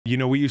You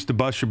know, we used to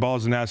bust your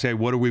balls and ask, hey,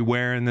 what are we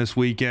wearing this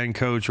weekend,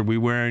 Coach? Are we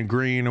wearing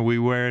green? Are we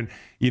wearing,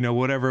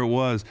 whatever it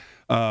was?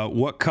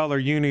 What color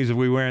unis are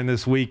we wearing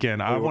this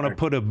weekend? I want to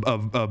put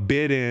a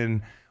bid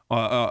in,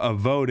 a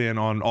vote in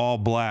on all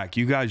black.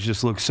 You guys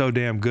just look so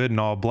damn good in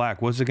all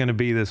black. What's it going to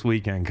be this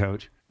weekend,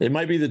 Coach? It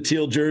might be the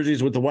teal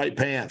jerseys with the white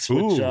pants,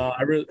 which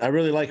I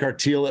really like our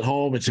teal at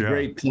home. It's a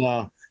great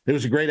it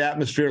was a great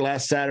atmosphere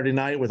last Saturday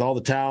night with all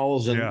the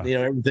towels and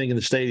everything in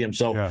the stadium.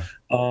 So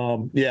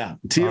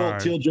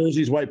teal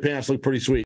jerseys, white pants look pretty sweet.